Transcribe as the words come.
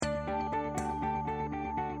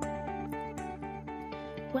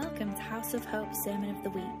Welcome to House of Hope Sermon of the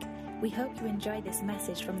Week. We hope you enjoy this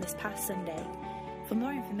message from this past Sunday. For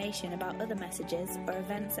more information about other messages or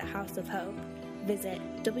events at House of Hope, visit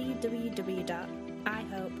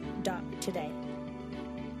www.ihope.today.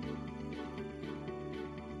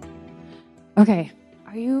 Okay,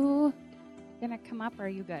 are you going to come up or are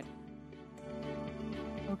you good?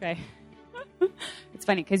 Okay. It's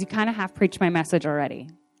funny because you kind of have preached my message already.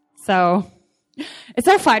 So it's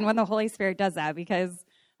so fun when the Holy Spirit does that because,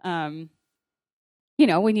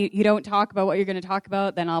 when you don't talk about what you're going to talk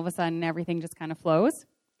about, then all of a sudden everything just kind of flows.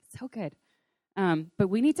 So good. But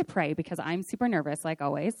we need to pray because I'm super nervous, like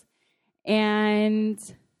always. And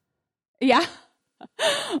yeah.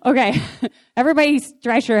 Okay. Everybody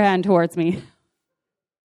stretch your hand towards me.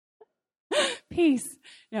 Peace.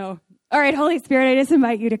 No. All right, Holy Spirit, I just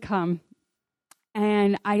invite you to come.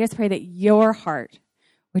 And I just pray that your heart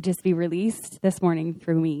would just be released this morning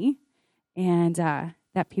through me. And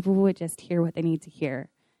that people would just hear what they need to hear.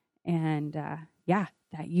 And that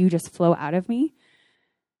you just flow out of me.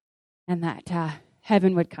 And that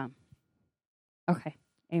heaven would come. Okay,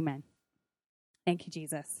 amen. Thank you,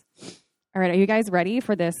 Jesus. All right, are you guys ready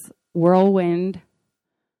for this whirlwind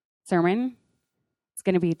sermon? It's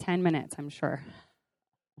going to be 10 minutes, I'm sure.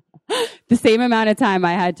 The same amount of time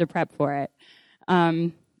I had to prep for it.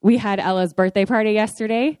 We had Ella's birthday party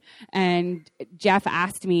yesterday, and Jeff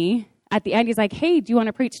asked me at the end, he's like, hey, do you want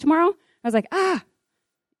to preach tomorrow? I was like,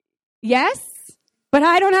 yes, but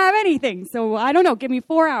I don't have anything, so I don't know, give me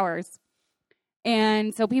 4 hours.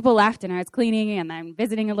 And so people left, and I was cleaning, and I'm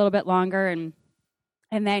visiting a little bit longer, and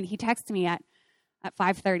then he texted me at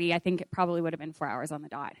 5:30. I think it probably would have been 4 hours on the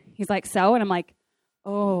dot. He's like, so? And I'm like,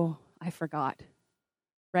 oh, I forgot.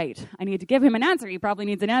 Right. I need to give him an answer. He probably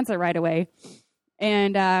needs an answer right away.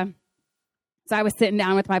 And so I was sitting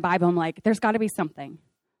down with my Bible. I'm like, there's got to be something.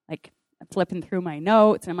 Like, I'm flipping through my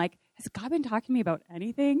notes, and I'm like, has God been talking to me about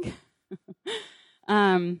anything?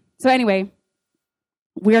 So anyway,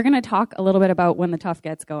 we're going to talk a little bit about when the tough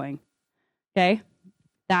gets going. Okay?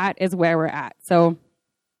 That is where we're at. So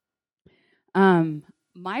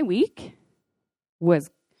my week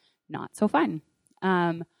was not so fun.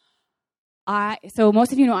 So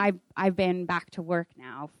most of you know I've been back to work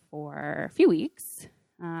now for a few weeks.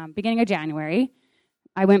 Beginning of January,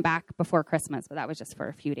 I went back before Christmas, but that was just for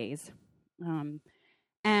a few days.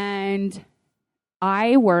 And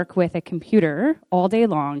I work with a computer all day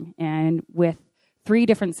long and with 3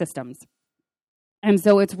 different systems. And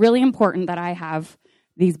so it's really important that I have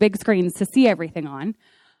these big screens to see everything on.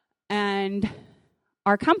 And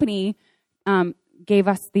our company gave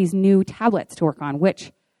us these new tablets to work on,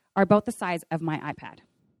 which are about the size of my iPad.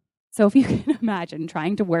 So if you can imagine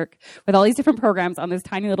trying to work with all these different programs on this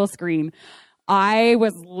tiny little screen, I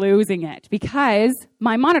was losing it because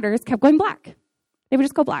my monitors kept going black. They would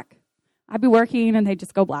just go black. I'd be working and they'd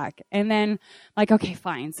just go black. And then like, okay,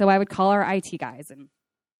 fine. So I would call our IT guys. And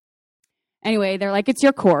anyway, they're like, it's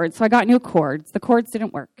your cords. So I got new cords. The cords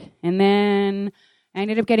didn't work. And then I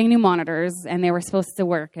ended up getting new monitors and they were supposed to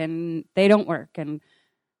work and they don't work. And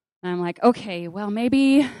I'm like, okay, well,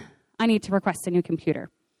 maybe I need to request a new computer.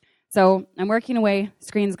 So I'm working away,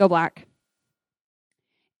 screens go black.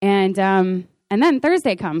 And then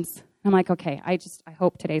Thursday comes. I'm like, okay, I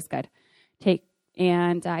hope today's good.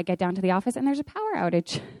 And I get down to the office and there's a power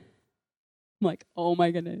outage. I'm like, oh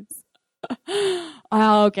my goodness.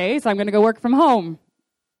 Okay, so I'm going to go work from home.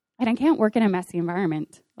 And I can't work in a messy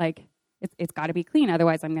environment. Like, it's got to be clean.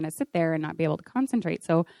 Otherwise, I'm going to sit there and not be able to concentrate.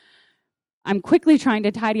 So I'm quickly trying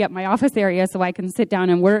to tidy up my office area so I can sit down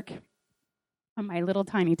and work on my little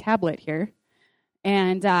tiny tablet here.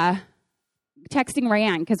 And texting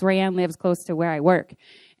Rayanne, because Rayanne lives close to where I work.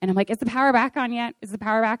 And I'm like, is the power back on yet? Is the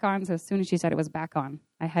power back on? So as soon as she said it was back on,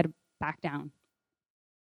 I head back down.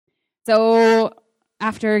 So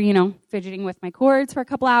after, fidgeting with my cords for a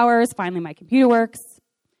couple hours, finally my computer works.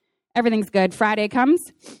 Everything's good. Friday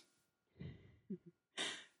comes.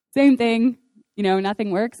 Same thing.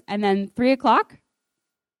 Nothing works. And then 3 o'clock,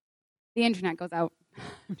 the internet goes out.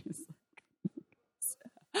 I'm just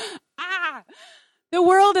like, the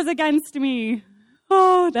world is against me.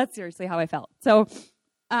 Oh, that's seriously how I felt. So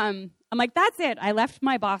I'm like, that's it. I left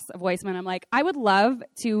my boss a voicemail. I'm like, I would love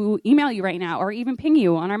to email you right now or even ping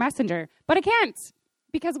you on our messenger, but I can't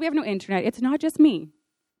because we have no internet. It's not just me.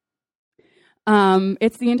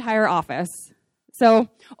 It's the entire office. So,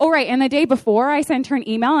 and the day before I sent her an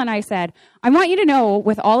email and I said, I want you to know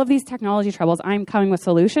with all of these technology troubles, I'm coming with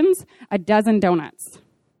solutions, 12 donuts.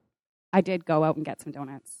 I did go out and get some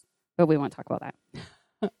donuts, but we won't talk about that.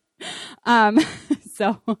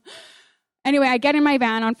 So anyway, I get in my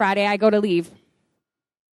van on Friday, I go to leave.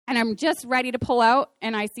 And I'm just ready to pull out,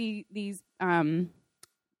 and I see these,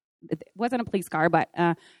 it wasn't a police car, but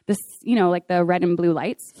this, like the red and blue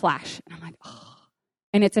lights flash. And I'm like, oh.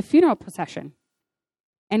 And it's a funeral procession.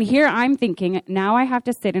 And here I'm thinking, now I have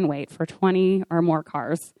to sit and wait for 20 or more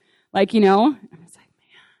cars. I was like,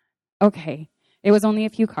 man, okay. It was only a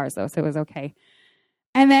few cars, though, so it was okay.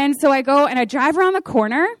 And then, so I go and I drive around the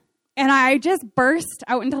corner, and I just burst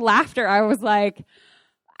out into laughter. I was like,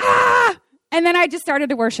 ah! And then I just started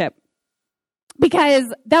to worship, because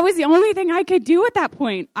that was the only thing I could do at that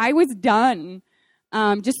point. I was done.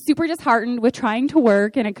 Just super disheartened with trying to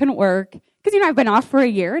work, and it couldn't work. Because, I've been off for a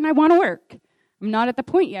year, and I want to work. I'm not at the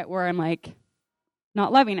point yet where I'm,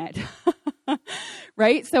 not loving it.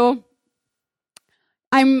 Right? So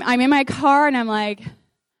I'm in my car, and I'm like,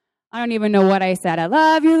 I don't even know what I said. I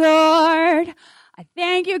love you, Lord. I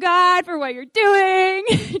thank you, God, for what you're doing.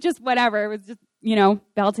 Just whatever. It was just,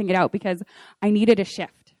 belting it out, because I needed a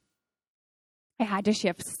shift. I had to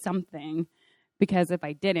shift something, because if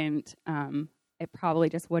I didn't, it probably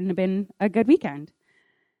just wouldn't have been a good weekend.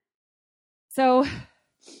 So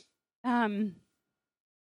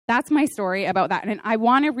that's my story about that. And I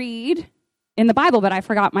want to read in the Bible, but I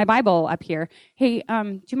forgot my Bible up here. Hey,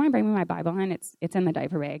 do you mind bringing me my Bible? And it's in the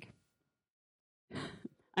diaper bag.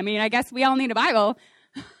 I guess we all need a Bible.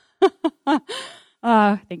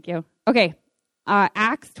 Thank you. Okay,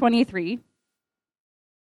 Acts 23.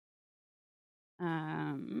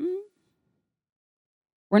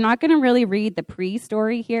 We're not going to really read the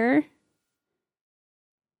pre-story here.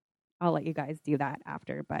 I'll let you guys do that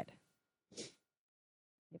after, but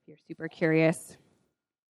if you're super curious.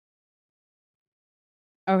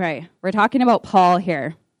 Okay, we're talking about Paul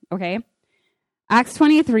here, okay? Acts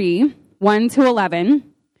 23, 1 to 11. I'm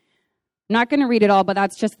not going to read it all, but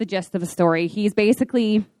that's just the gist of the story. He's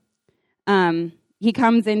basically, he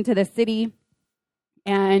comes into the city,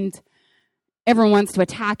 and everyone wants to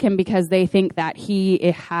attack him because they think that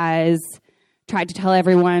he has tried to tell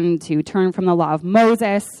everyone to turn from the law of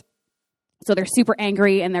Moses. So they're super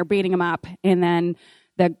angry, and they're beating him up. And then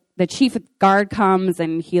the chief of guard comes,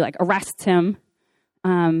 and he arrests him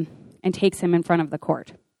and takes him in front of the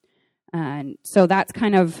court. And so that's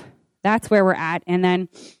where we're at. And then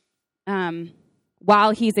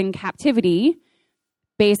while he's in captivity,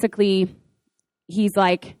 basically he's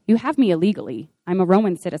like, you have me illegally. I'm a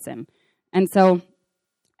Roman citizen. And so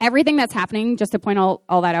everything that's happening, just to point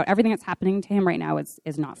all that out, everything that's happening to him right now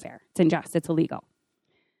is not fair. It's unjust. It's illegal.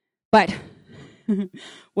 But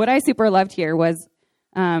what I super loved here was,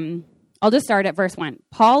 I'll just start at verse 1.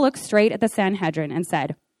 Paul looked straight at the Sanhedrin and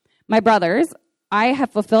said, "My brothers, I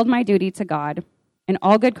have fulfilled my duty to God in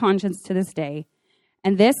all good conscience to this day."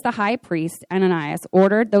 And this the high priest, Ananias,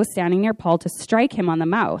 ordered those standing near Paul to strike him on the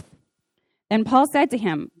mouth. Then Paul said to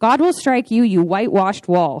him, "God will strike you, you whitewashed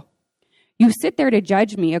wall. You sit there to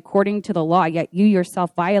judge me according to the law, yet you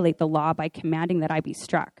yourself violate the law by commanding that I be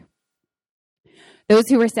struck." Those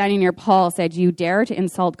who were standing near Paul said, "You dare to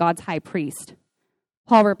insult God's high priest."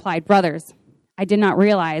 Paul replied, "Brothers, I did not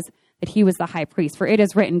realize that he was the high priest, for it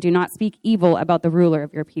is written, 'Do not speak evil about the ruler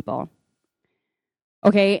of your people.'"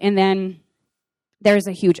 Okay, and then there's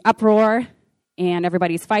a huge uproar, and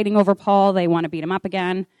everybody's fighting over Paul. They want to beat him up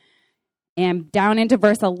again. And down into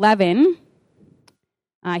verse 11,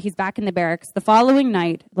 he's back in the barracks. The following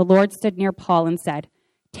night, the Lord stood near Paul and said,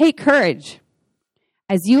 "Take courage.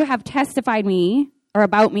 As you have testified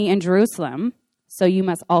about me in Jerusalem, so you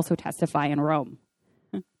must also testify in Rome."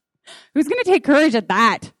 Who's going to take courage at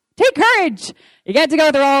that? Take courage. You get to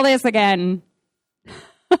go through all this again.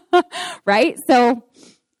 Right? So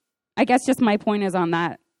I guess just my point is on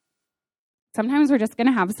that. Sometimes we're just going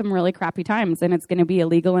to have some really crappy times, and it's going to be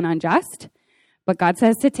illegal and unjust. But God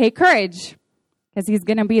says to take courage, because he's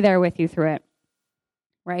going to be there with you through it.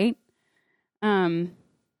 Right? And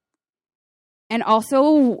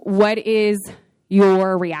also, what is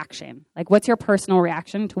your reaction? What's your personal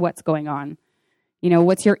reaction to what's going on?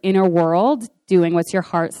 What's your inner world doing? What's your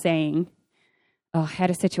heart saying? Oh, I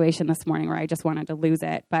had a situation this morning where I just wanted to lose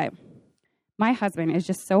it, but my husband is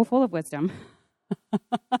just so full of wisdom.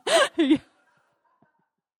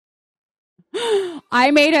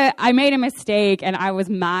 I made a mistake, and I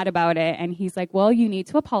was mad about it, and he's like, "Well, you need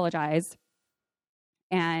to apologize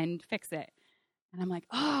and fix it." And I'm like,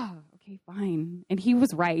 "Oh, okay, fine." And he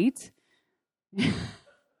was right.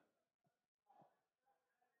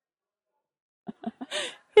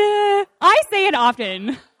 Yeah, I say it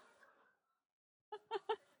often.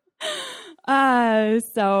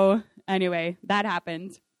 So anyway, that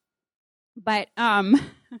happened. But I'm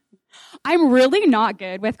really not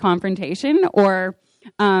good with confrontation or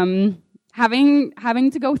having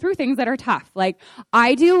to go through things that are tough. Like,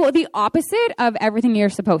 I do the opposite of everything you're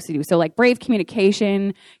supposed to do. So, like, brave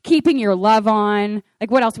communication, keeping your love on.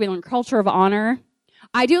 Like, what else do we learn? Culture of honor.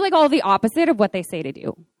 I do, like, all the opposite of what they say to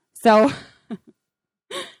do. So,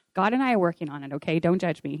 God and I are working on it, okay? Don't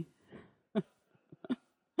judge me.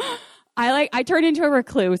 I turn into a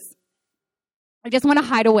recluse. I just want to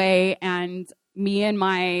hide away, and me and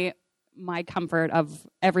my comfort of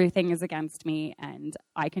everything is against me, and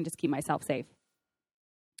I can just keep myself safe.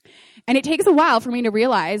 And it takes a while for me to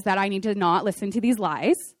realize that I need to not listen to these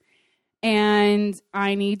lies, and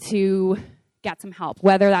I need to get some help,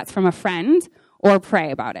 whether that's from a friend or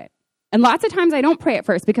pray about it. And lots of times I don't pray at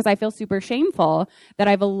first because I feel super shameful that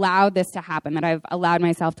I've allowed this to happen, that I've allowed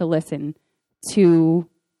myself to listen to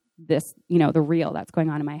this, the real that's going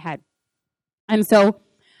on in my head. And so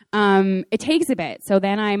it takes a bit. So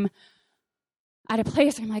then I'm at a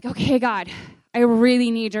place where I'm like, okay, God, I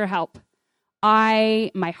really need your help.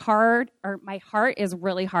 My heart is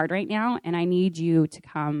really hard right now, and I need you to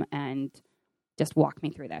come and just walk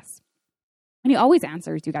me through this. And he always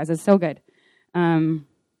answers, you guys. It's so good.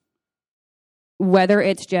 Whether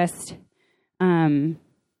it's just,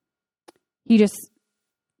 he just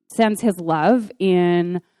sends his love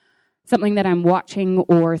in something that I'm watching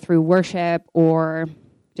or through worship or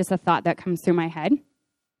just a thought that comes through my head,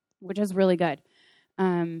 which is really good.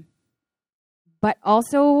 But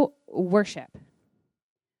also worship.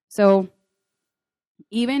 So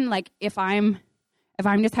even like if I'm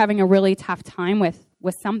just having a really tough time with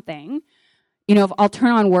something, if I'll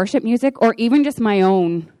turn on worship music or even just my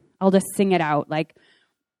own, I'll just sing it out, like,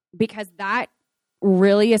 because that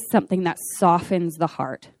really is something that softens the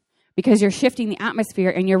heart, because you're shifting the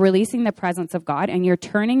atmosphere and you're releasing the presence of God and you're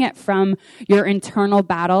turning it from your internal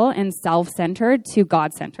battle and self-centered to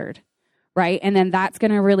God-centered, right? And then that's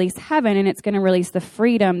going to release heaven, and it's going to release the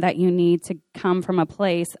freedom that you need to come from a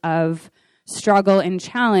place of struggle and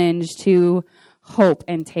challenge to hope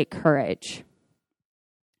and take courage,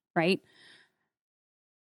 right?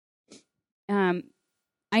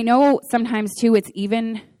 I know sometimes too, it's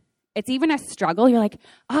even a struggle. You're like,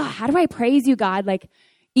 how do I praise you, God? Like,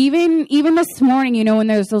 even this morning, when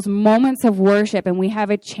there's those moments of worship and we have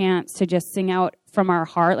a chance to just sing out from our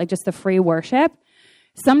heart, like just the free worship,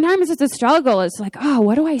 sometimes it's a struggle. It's like,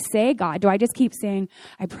 what do I say, God? Do I just keep saying,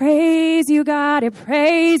 I praise you, God, I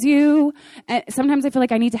praise you? And sometimes I feel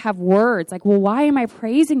like I need to have words like, well, why am I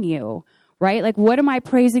praising you, right? Like, what am I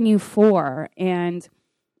praising you for? And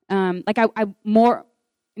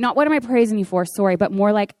not what am I praising you for, sorry, but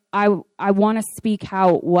more like I want to speak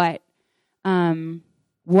out what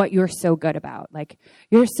you're so good about. Like,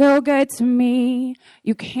 you're so good to me.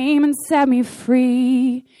 You came and set me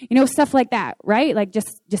free. Stuff like that, right? Like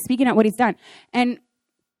just speaking out what he's done. And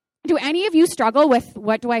do any of you struggle with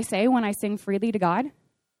what do I say when I sing freely to God?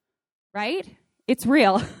 Right? It's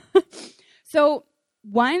real. So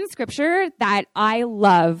one scripture that I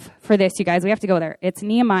love for this, you guys, we have to go there. It's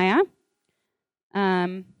Nehemiah,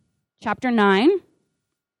 chapter 9.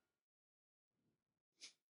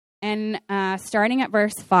 And starting at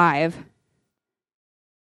verse 5.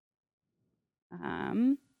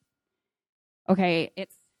 Okay,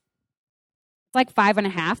 it's like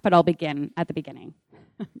 5.5, but I'll begin at the beginning.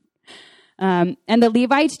 And the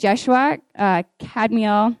Levites, Jeshua,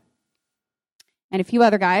 Kadmiel, and a few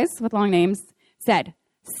other guys with long names, said,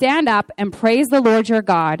 "Stand up and praise the Lord your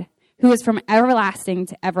God, who is from everlasting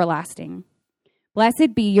to everlasting.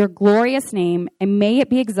 Blessed be your glorious name, and may it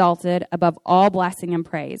be exalted above all blessing and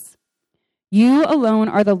praise. You alone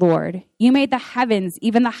are the Lord. You made the heavens,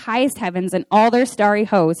 even the highest heavens, and all their starry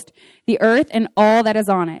host, the earth and all that is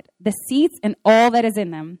on it, the seats and all that is in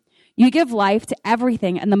them. You give life to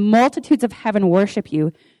everything, and the multitudes of heaven worship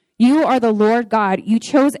you. You are the Lord God. You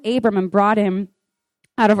chose Abram and brought him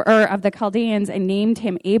out of Ur of the Chaldeans and named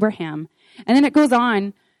him Abraham." And then it goes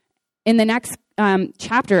on in the next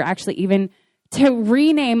chapter, actually, even to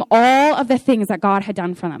rename all of the things that God had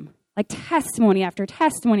done for them, like testimony after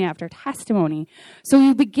testimony after testimony. So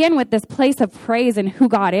you begin with this place of praise and who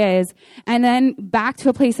God is, and then back to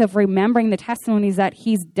a place of remembering the testimonies that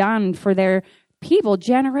he's done for their people,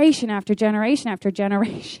 generation after generation after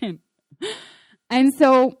generation. And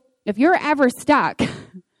so if you're ever stuck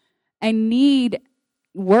and need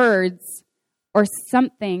words or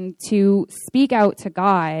something to speak out to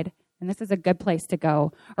God, and this is a good place to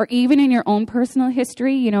go. Or even in your own personal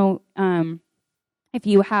history, if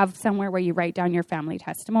you have somewhere where you write down your family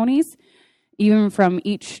testimonies, even from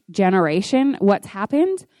each generation, what's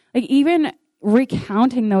happened, like even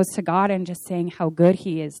recounting those to God and just saying how good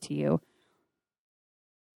he is to you.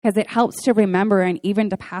 Because it helps to remember and even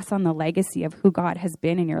to pass on the legacy of who God has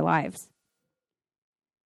been in your lives.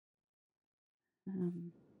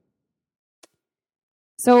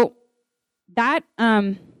 So that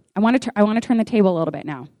I want to turn the table a little bit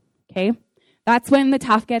now. Okay, that's when the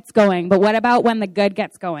tough gets going. But what about when the good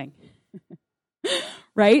gets going?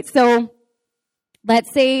 Right? So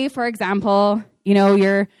let's say, for example,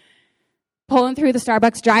 you're pulling through the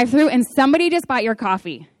Starbucks drive-thru and somebody just bought your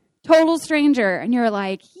coffee, total stranger, and you're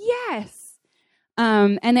like, yes.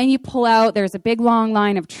 And then you pull out, there's a big long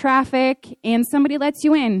line of traffic, and somebody lets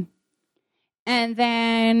you in. And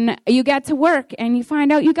then you get to work, and you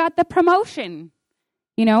find out you got the promotion,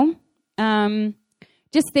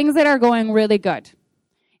 just things that are going really good.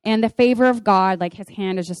 And the favor of God, like his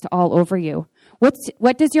hand is just all over you.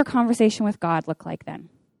 What does your conversation with God look like then?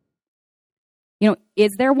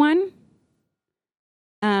 Is there one?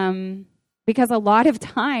 Because a lot of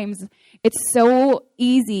times it's so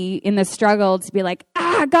easy in the struggle to be like,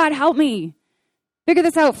 God, help me. Figure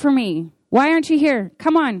this out for me. Why aren't you here?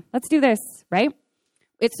 Come on, let's do this, right?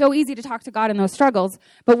 It's so easy to talk to God in those struggles.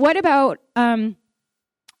 But what about when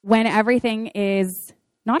everything is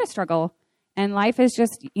not a struggle and life is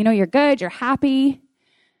just, you're good, you're happy,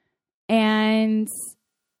 and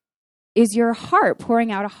is your heart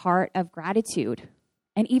pouring out a heart of gratitude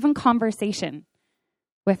and even conversation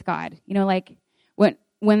with God? Like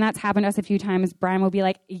when that's happened to us a few times, Brian will be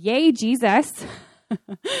like, yay, Jesus.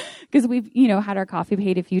 Because we've, had our coffee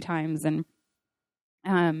paid a few times. And,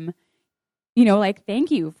 like,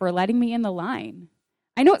 thank you for letting me in the line.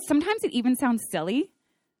 I know sometimes it even sounds silly,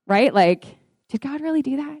 right? Like, did God really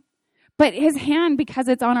do that? But his hand, because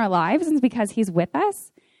it's on our lives and because he's with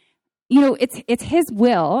us, it's his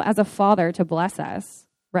will as a father to bless us,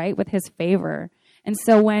 right, with his favor. And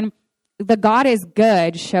so when the God is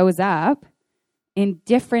good shows up in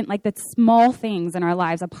different, like the small things in our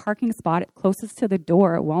lives, a parking spot closest to the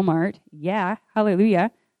door at Walmart. Yeah,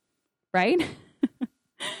 hallelujah, right?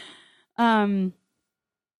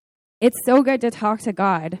 It's so good to talk to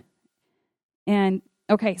God. And,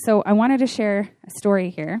 okay, so I wanted to share a story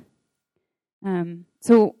here.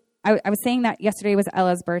 So I was saying that yesterday was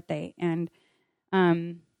Ella's birthday, and how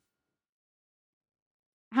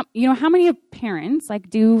many parents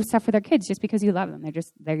do stuff for their kids just because you love them?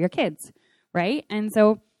 They're your kids, right? And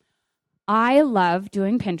so I love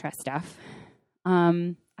doing Pinterest stuff.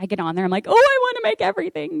 I get on there, I'm like, I want to make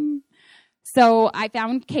everything. So I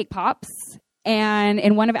found cake pops, and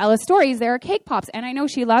in one of Ella's stories, there are cake pops, and I know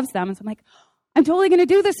she loves them, and so I'm like, I'm totally going to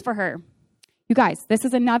do this for her. You guys, this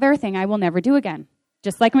is another thing I will never do again,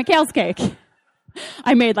 just like Mikhail's cake.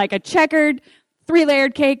 I made a checkered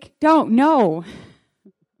 3-layered cake. Don't know.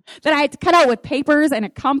 That I had to cut out with papers and a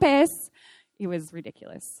compass. It was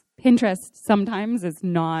ridiculous. Pinterest sometimes is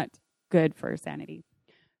not good for sanity.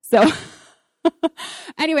 So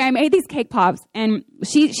anyway, I made these cake pops, and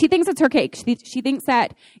she thinks it's her cake. She thinks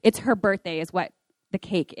that it's her birthday is what the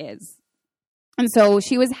cake is. And so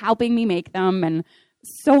she was helping me make them, and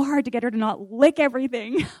so hard to get her to not lick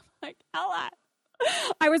everything. Like, Ella.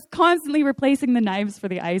 I was constantly replacing the knives for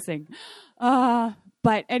the icing.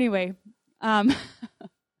 But anyway,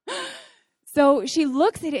 so she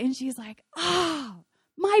looks at it and she's like,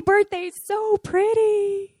 my birthday's so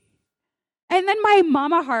pretty. And then my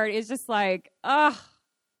mama heart is just like, I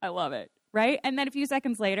love it, right? And then a few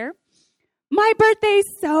seconds later, my birthday's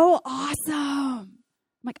so awesome.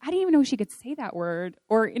 I'm like, I didn't even know she could say that word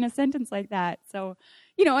or in a sentence like that. So,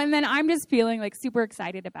 and then I'm just feeling super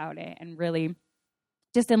excited about it and really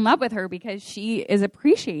just in love with her because she is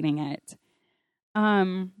appreciating it.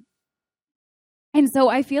 And so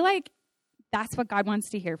I feel like that's what God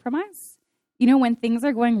wants to hear from us. When things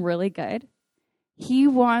are going really good, he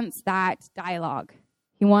wants that dialogue.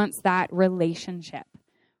 He wants that relationship,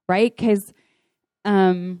 right? Because he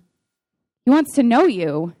wants to know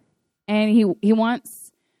you, and he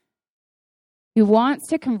wants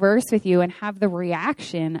to converse with you and have the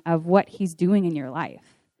reaction of what he's doing in your life,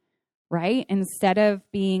 right? Instead of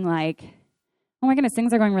being like, oh my goodness,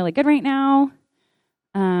 things are going really good right now.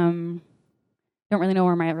 Don't really know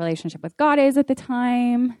where my relationship with God is at the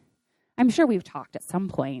time. I'm sure we've talked at some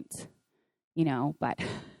point, but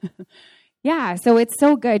yeah, so it's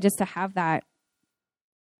so good just to have that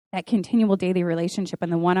continual daily relationship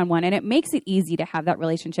and the one-on-one, and it makes it easy to have that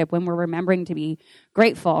relationship when we're remembering to be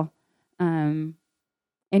grateful and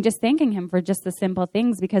just thanking him for just the simple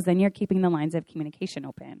things, because then you're keeping the lines of communication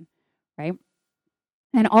open, right?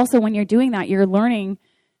 And also when you're doing that, you're learning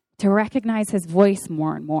to recognize his voice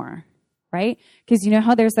more and more, right? Because you know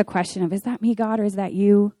how there's the question of, is that me, God, or is that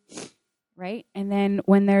you, right? And then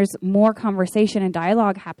when there's more conversation and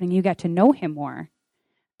dialogue happening, you get to know him more.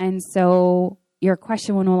 And so your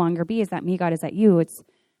question will no longer be, is that me, God, is that you? It's,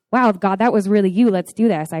 wow, God, that was really you. Let's do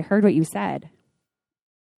this. I heard what you said,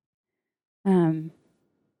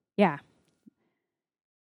 Yeah.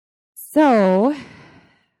 So,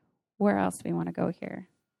 where else do we want to go here?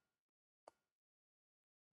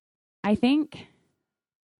 I think,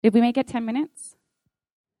 did we make it 10 minutes?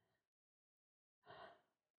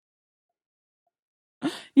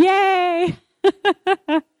 Yay!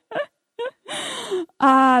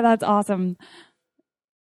 That's awesome.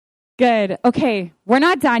 Good. Okay, we're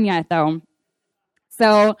not done yet, though.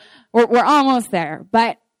 So we're almost there.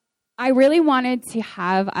 But I really wanted to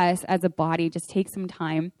have us as a body just take some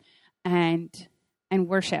time and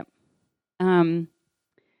worship.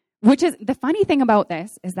 Which is, the funny thing about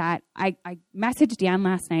this is that I messaged Dan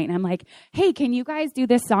last night, and I'm like, hey, can you guys do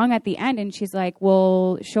this song at the end? And she's like,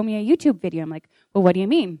 well, show me a YouTube video. I'm like, well, what do you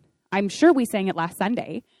mean? I'm sure we sang it last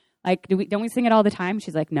Sunday. Like, don't we sing it all the time?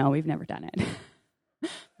 She's like, no, we've never done it.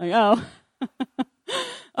 Like, oh,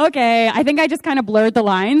 okay. I think I just kind of blurred the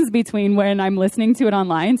lines between when I'm listening to it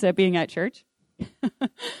online to being at church.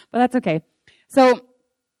 But that's okay. So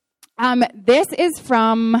this is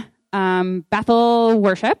from Bethel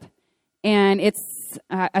Worship, and it's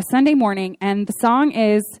a Sunday morning, and the song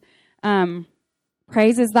is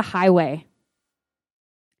Praise is the Highway.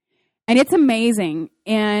 And it's amazing.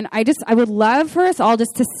 And I would love for us all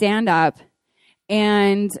just to stand up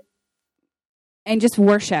and just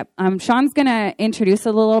worship. Sean's going to introduce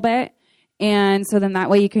a little bit. And so then that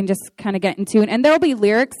way you can just kind of get in tune. And there'll be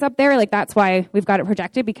lyrics up there. Like, that's why we've got it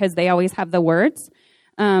projected, because they always have the words.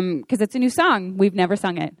 Because it's a new song. We've never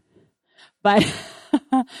sung it. But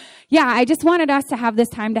yeah, I just wanted us to have this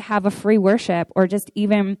time to have a free worship, or just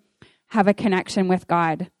even have a connection with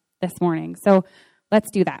God this morning. So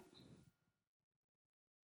let's do that.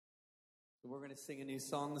 We're going to sing a new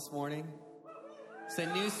song this morning. Say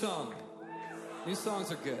new song. New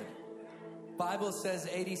songs are good. Bible says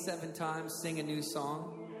 87 times sing a new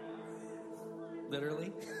song.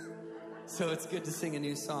 Literally. So it's good to sing a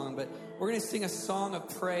new song. But we're going to sing a song of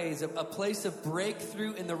praise, a place of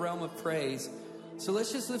breakthrough in the realm of praise. So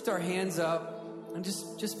let's just lift our hands up and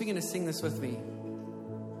just begin to sing this with me.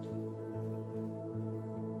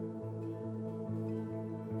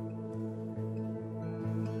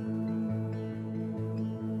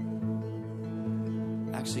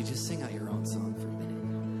 Actually, just sing out your own song for a minute.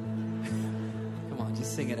 Come on,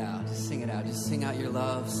 just sing it out. Just sing it out. Just sing out your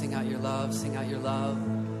love. Sing out your love. Sing out your love.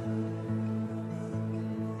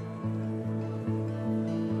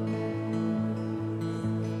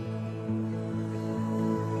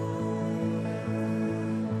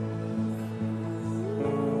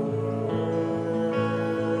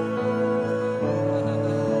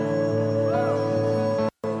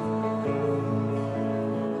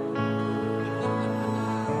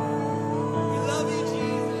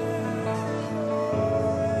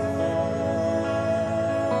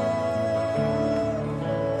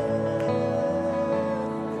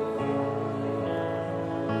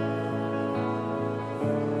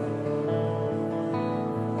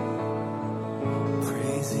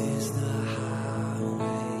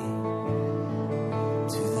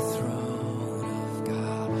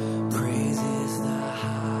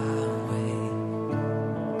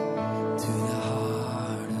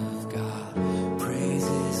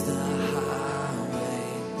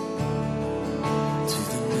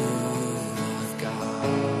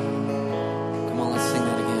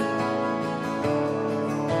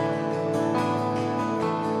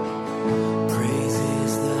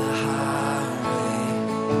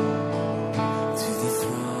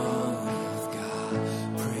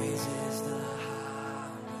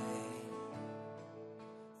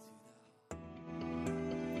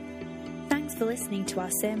 For listening to our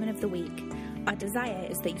Sermon of the Week. Our desire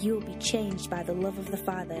is that you will be changed by the love of the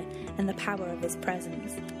Father and the power of His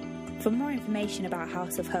presence. For more information about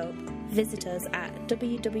House of Hope, visit us at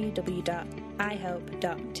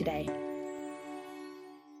www.ihope.today.